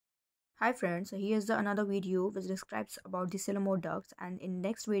Hi friends, so here's another video which describes about the coelomoducts, and in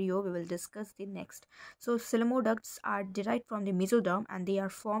next video we will discuss the next. So coelomoducts are derived from the mesoderm and they are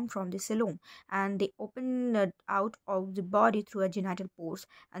formed from the coelom, and they open out of the body through a genital pores,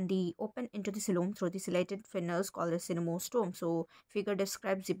 and they open into the coelom through the ciliated funnels called as coelomostome. So figure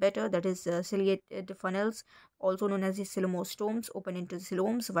describes the better, that is ciliated funnels also known as the coelomostomes open into the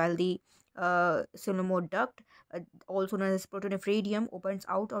coeloms, while the coelomoduct also known as protonephridium opens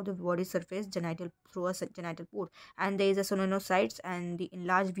out of the body surface genital through a genital pore, and there is a solenocytes, and the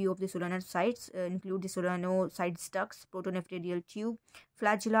enlarged view of the solenocytes include the solenocytes ducts, protonephridial tube,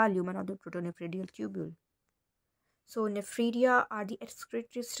 flagella, lumen of the protonephridial tubule. So nephridia are the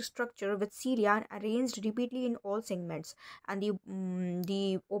excretory structure with cilia arranged repeatedly in all segments, and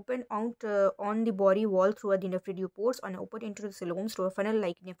the open out on the body wall through the nephridiopores and open into the coeloms through a funnel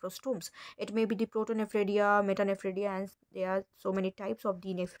like nephrostomes. It may be the protonephridia, metanephridia, and there are so many types of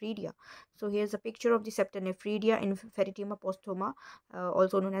the nephridia. So here's a picture of the septanephridia in Ferritima postoma,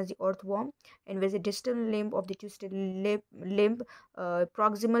 also known as the earthworm, in which the distal limb of the twisted limb,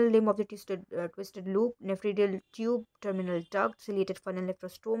 proximal limb of the twisted loop, nephridial tube, terminal duct, ciliated funnel,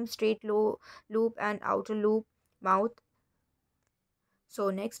 nephrostome, straight loop, and outer loop, mouth. So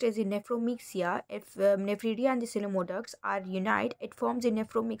next is the nephromyxia. If nephridia and the coelomoducts are unite, it forms a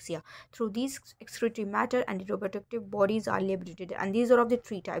nephromyxia. Through these excretory matter and the reproductive bodies are liberated, and these are of the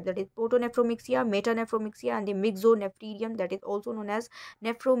three types, that is protonephromyxia, metanephromyxia, and the myxonephridium, that is also known as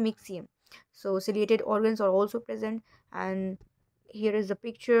nephromyxium. So ciliated organs are also present, and here is the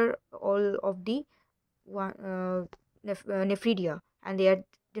picture all of the nephridia, and they are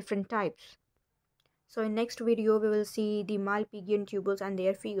different types. So in next video we will see the Malpighian tubules and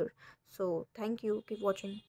their figure. So thank you, keep watching.